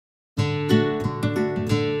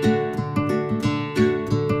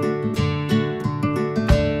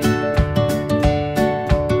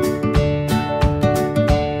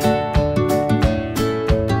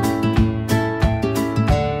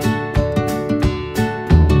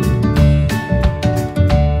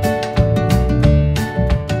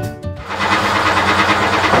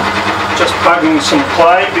plugging some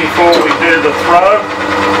clay before we do the throw.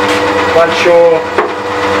 Make sure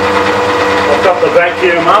I've got the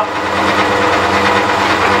vacuum up.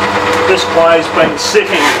 This clay's been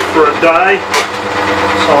sitting for a day,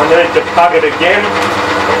 so I need to plug it again.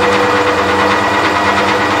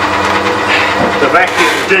 The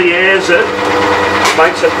vacuum de-airs it,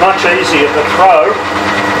 makes it much easier to throw.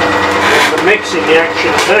 And the mixing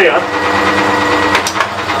action here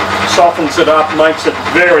softens it up, makes it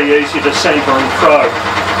very easy to centre and throw.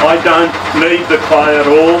 I don't need the clay at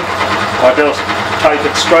all. I just take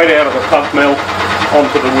it straight out of the pump mill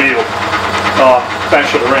onto the wheel.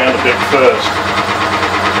 Bash it around a bit first.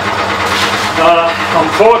 I'm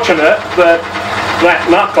fortunate that that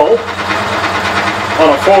knuckle on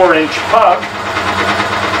a 4-inch pug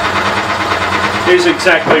is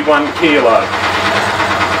exactly 1 kilo.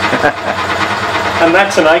 And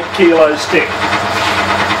that's an 8 kilo stick.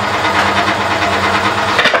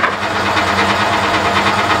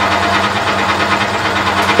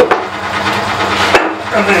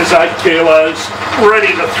 And there's 8 kilos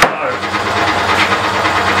ready to throw.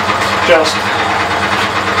 Just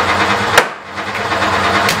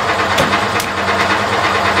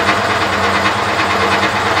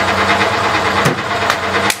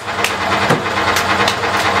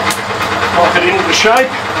knock it into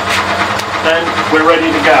shape and we're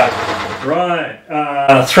ready to go.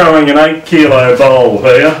 Right, throwing an 8 kilo bowl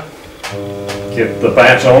here. Get the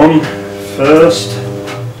bat on first.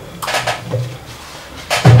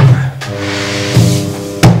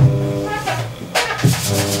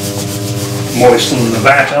 Moisten the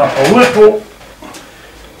vat up a little,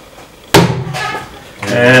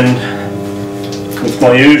 and with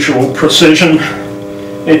my usual precision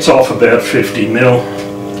it's off about 50 mil.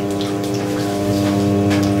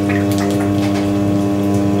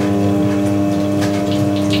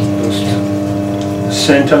 Just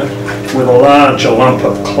centre with a larger lump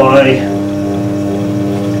of clay.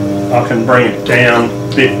 I can bring it down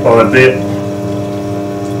bit by bit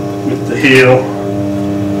with the heel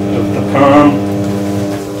of the palm.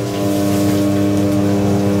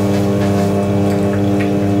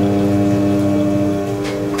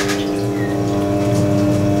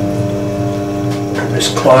 And this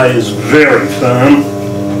clay is very firm.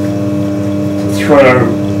 To throw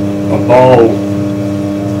a bowl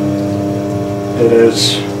that,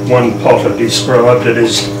 as one potter described it,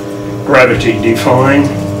 is gravity defying,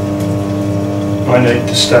 I need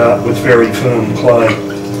to start with very firm clay.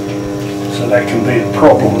 So that can be a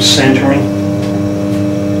problem centering.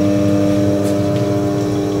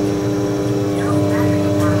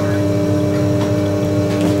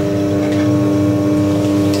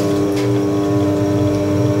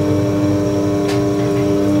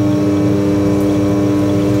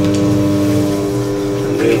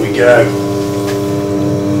 And there we go.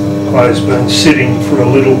 Clay's been sitting for a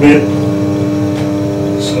little bit,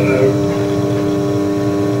 so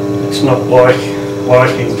it's not liking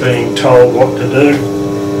being told what to do.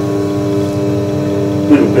 A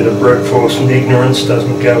little bit of brute force and ignorance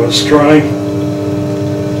doesn't go astray.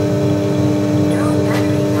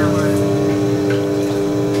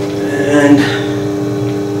 And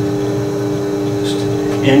just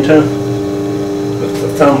enter with the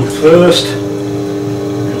thumb first,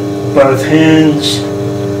 both hands,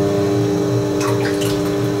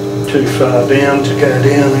 too far down to go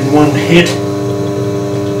down in one hit.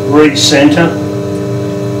 Re-centre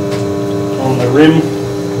on the rim,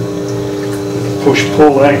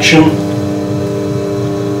 push-pull action,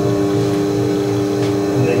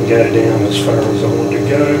 and then go down as far as I want to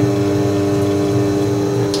go.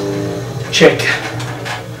 Check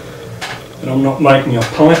that I'm not making a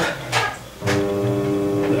pipe,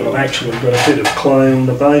 that I've actually got a bit of clay on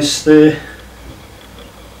the base there.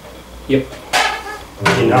 Yep,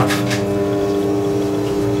 enough.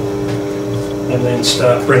 And then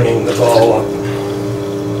start bringing the bowl up.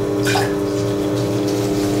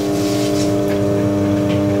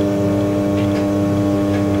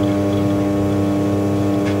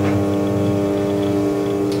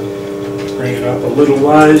 Bring it up a little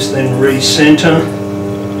ways, then re-centre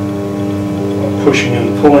by pushing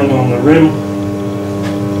and pulling on the rim.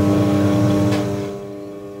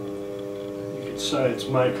 You could say it's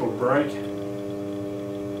make or break.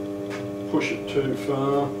 Push it too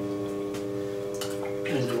far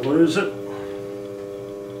and you lose it.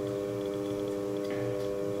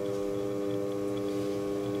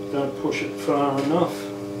 Don't push it far enough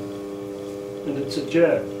and it's a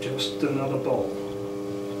jab, just another bowl.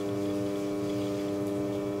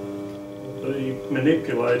 I'll be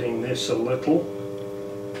manipulating this a little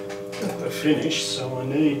at the finish, so I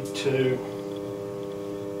need to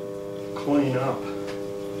clean up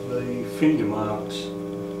the finger marks,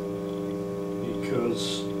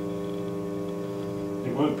 because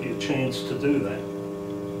there won't be a chance to do that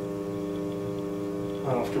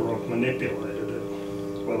after I've manipulated it.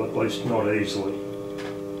 Well, at least not easily.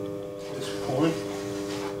 At this point,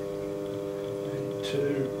 I need to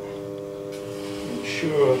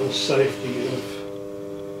ensure the safety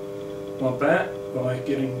of my bat by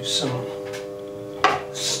getting some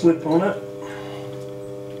slip on it.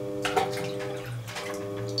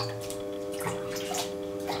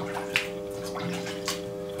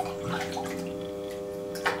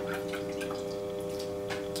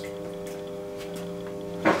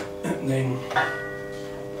 And then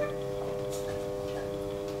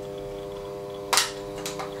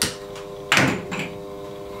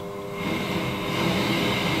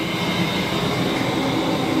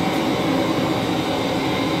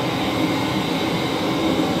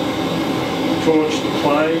torch the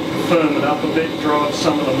clay, firm it up a bit, drive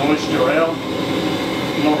some of the moisture out.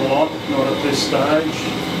 Not a lot, not at this stage,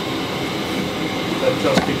 but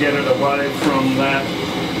just to get it away from that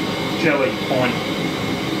jelly point.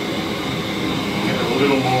 Get it a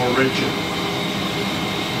little more rigid.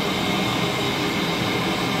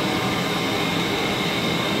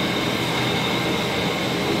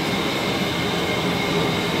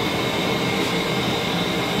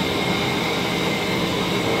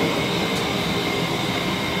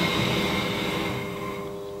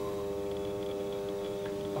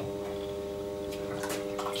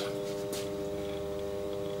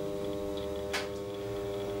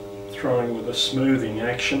 Throwing with a smoothing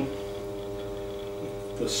action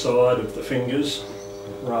with the side of the fingers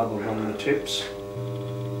rather than the tips,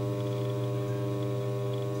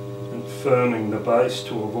 and firming the base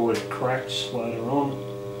to avoid cracks later on,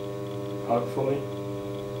 hopefully.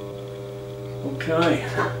 Okay,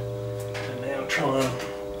 and now try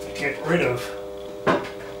and get rid of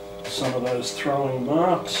some of those throwing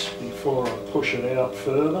marks before I push it out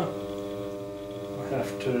further. I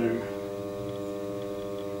have to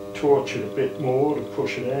torch it a bit more to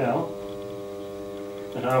push it out,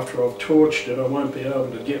 and after I've torched it I won't be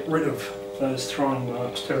able to get rid of those throwing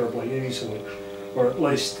marks terribly easily, or at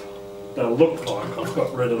least they'll look like I've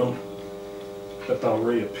got rid of them, but they'll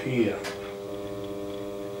reappear.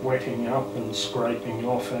 Wetting up and scraping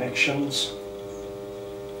off actions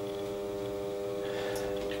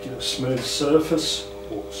to get a smooth surface,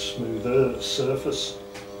 or smoother surface.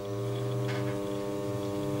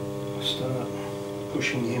 Start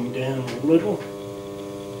pushing him down a little,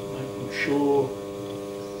 making sure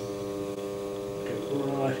get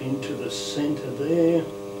right into the centre there.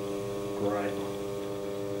 Great.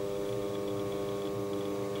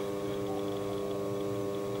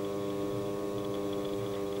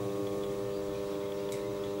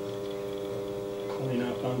 Clean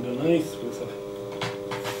up underneath with a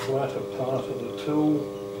flatter part of the tool.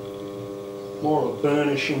 More a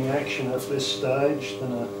burnishing action at this stage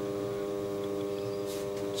than a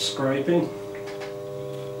scraping.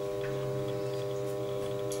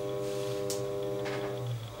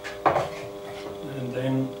 And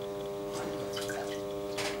then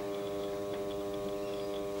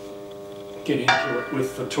get into it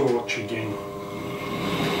with the torch again.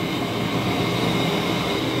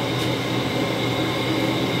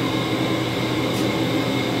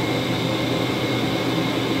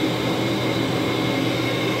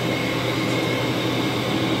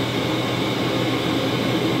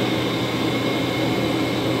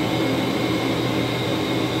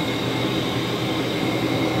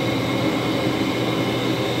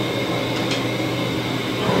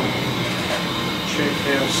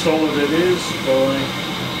 How solid it is by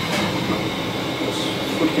just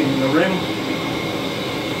flicking the rim.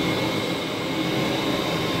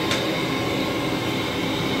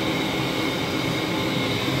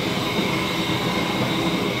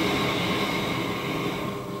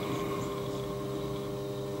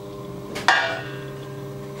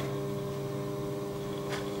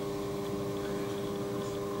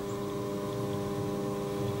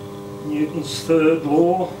 Newton's third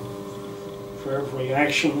law. For every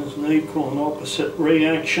action there's an equal and opposite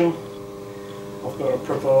reaction. I've got to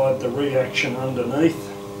provide the reaction underneath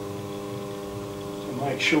to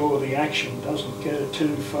make sure the action doesn't go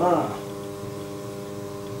too far.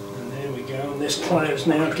 And there we go, and this clay is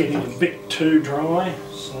now getting a bit too dry,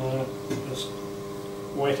 so just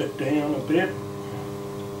wet it down a bit.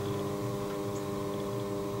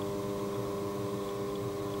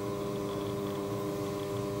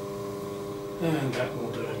 And that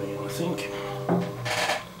will do me, I think.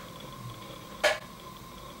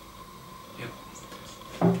 Yep.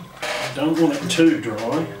 I don't want it too dry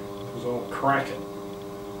because I'll crack it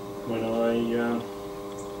when I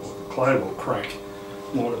clay will crack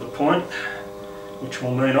more to the point, which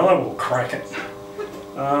will mean I will crack it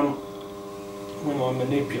when I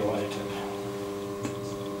manipulate it.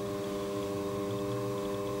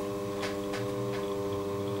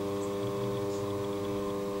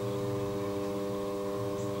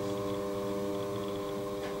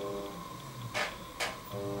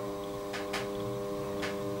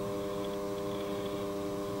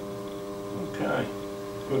 Okay,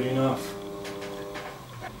 good enough.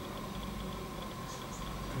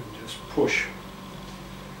 And just push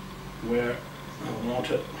where I want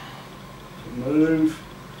it to move,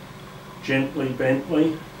 gently,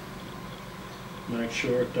 bently. Make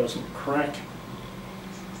sure it doesn't crack.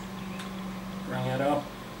 Bring it up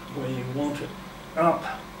where you want it. Up,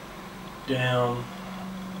 down.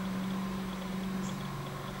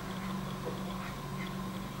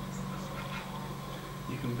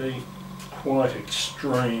 You can be quite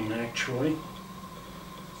extreme actually.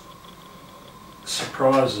 It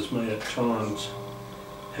surprises me at times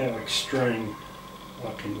how extreme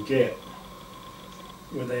I can get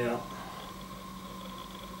without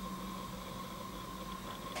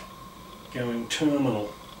going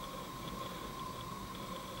terminal.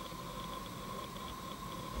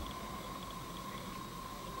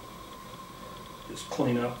 Just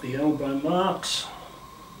clean up the elbow marks.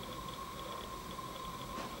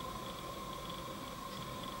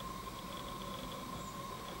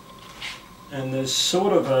 And there's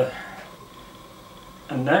sort of a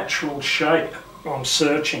natural shape I'm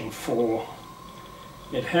searching for.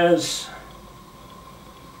 It has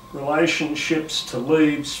relationships to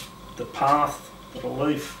leaves, the path that a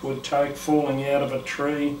leaf would take falling out of a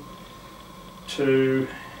tree, to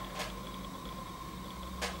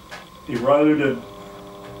eroded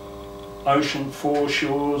ocean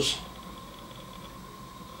foreshores,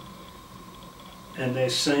 and there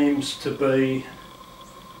seems to be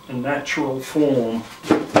a natural form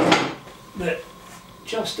that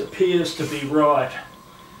just appears to be right.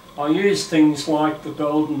 I use things like the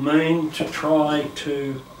golden mean to try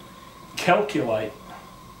to calculate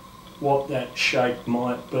what that shape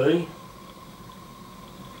might be,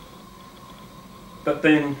 but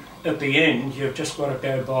then at the end you've just got to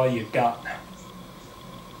go by your gut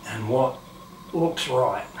and what looks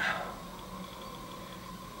right.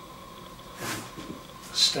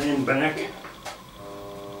 Stand back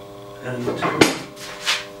and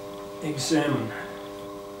examine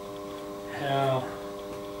how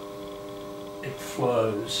it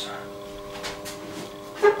flows,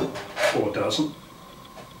 or doesn't.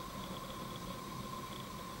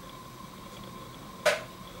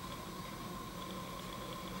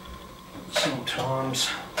 Sometimes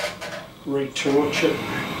retouch it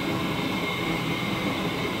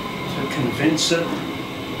to convince it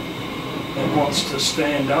that wants to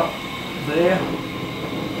stand up there.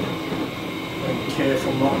 Be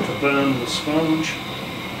careful not to burn the sponge.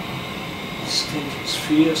 Stint is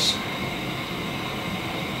fierce.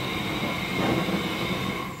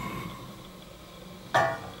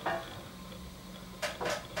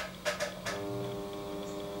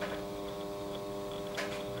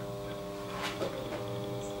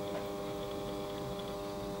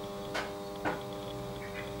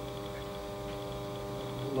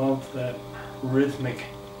 Love that rhythmic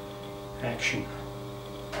action.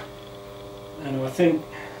 And I think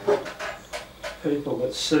people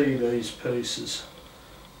that see these pieces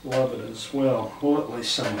love it as well, or at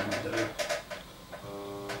least some of them do.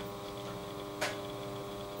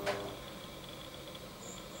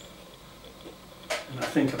 And I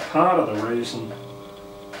think a part of the reason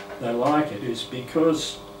they like it is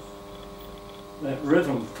because that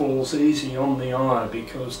rhythm falls easy on the eye,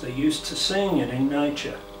 because they're used to seeing it in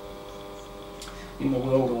nature, in the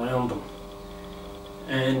world around them.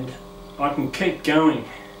 And I can keep going,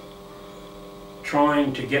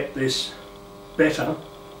 trying to get this better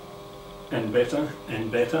and better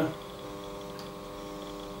and better,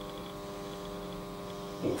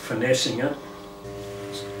 or finessing it.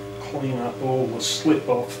 Just clean up all the slip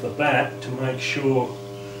off the bat to make sure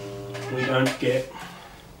we don't get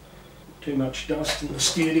too much dust in the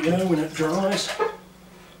studio when it dries.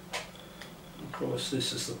 Of course,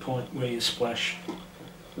 this is the point where you splash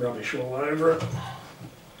rubbish all over it.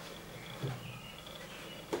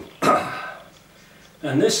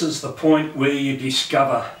 And this is the point where you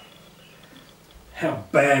discover how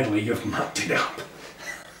badly you've mucked it up.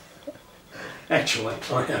 Actually,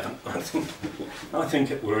 I haven't. I think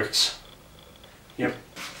it works. Yep.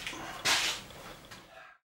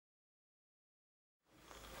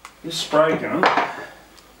 This spray gun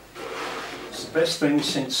is the best thing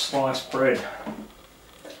since sliced bread.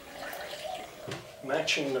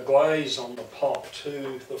 matching the glaze on the pot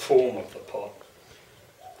to the form of the pot.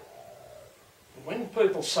 When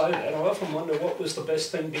people say that, I often wonder what was the best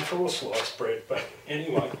thing before sliced bread, but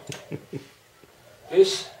anyway.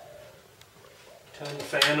 This, turn the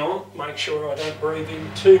fan on, make sure I don't breathe in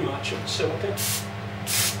too much of the silica.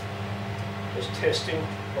 Just testing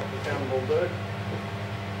what the gun will do.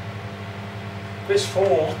 This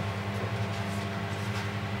form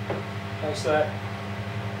has that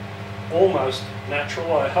almost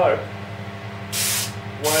natural, I hope,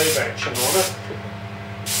 wave action on it.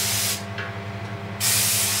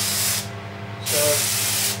 So,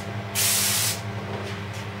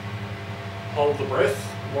 hold the breath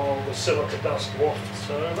while the silica dust wafts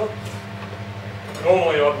over.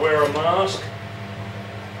 Normally I'd wear a mask.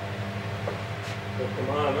 At the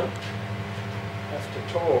moment, I have to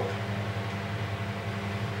talk.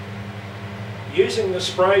 Using the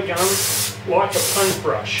spray gun like a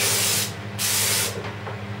paintbrush.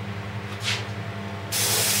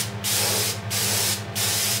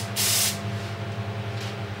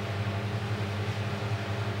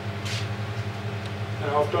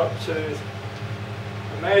 Now I've got to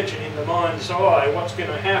imagine in the mind's eye what's going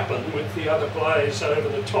to happen with the other glaze over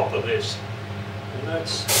the top of this. And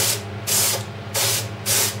that's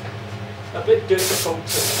a bit difficult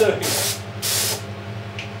to do.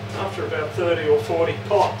 After about 30 or 40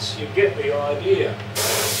 pots, you get the idea.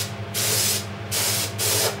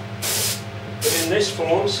 But in this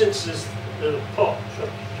form, since there's the pot for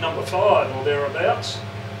number 5 or thereabouts,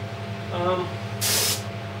 a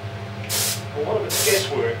lot of it's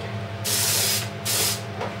guesswork.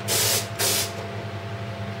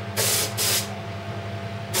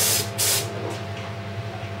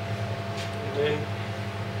 And then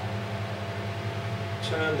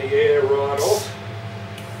turn the air right off,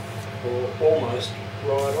 or almost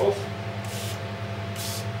right off.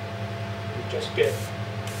 You just get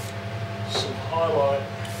some highlight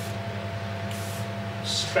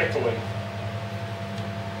speckling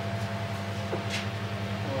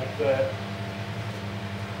like that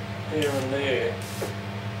here and there.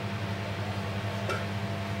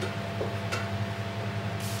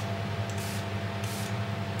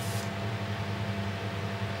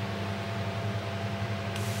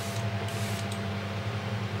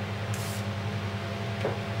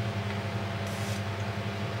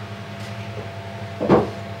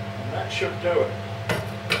 Should do it.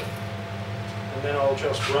 And then I'll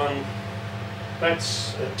just run,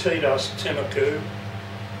 that's a tea dust Temuku,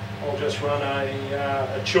 I'll just run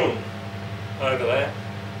a chun over that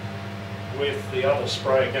with the other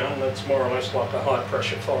spray gun that's more or less like a high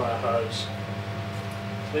pressure fire hose.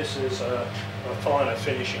 This is a finer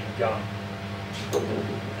finishing gun.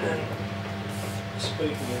 And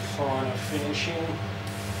speaking of finer finishing,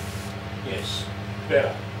 yes,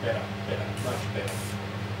 better, much better.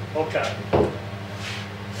 Okay,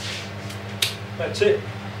 that's it.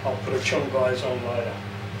 I'll put a chun glaze on later.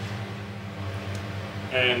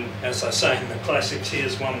 And as I say in the classics,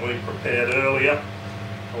 here's one we prepared earlier,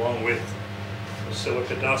 along with the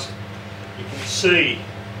silica dust. You can see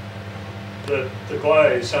that the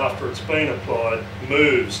glaze, after it's been applied,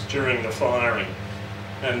 moves during the firing.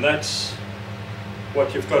 And that's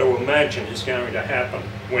what you've got to imagine is going to happen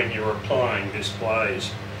when you're applying this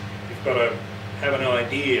glaze. You've got to have an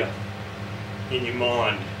idea in your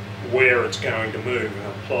mind where it's going to move and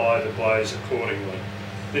apply the glaze accordingly.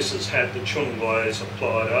 This has had the chun glaze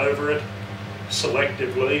applied over it,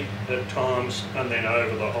 selectively at times, and then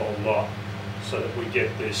over the whole lot, so that we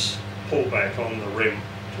get this pullback on the rim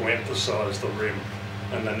to emphasise the rim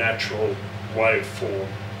and the natural waveform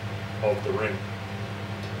of the rim.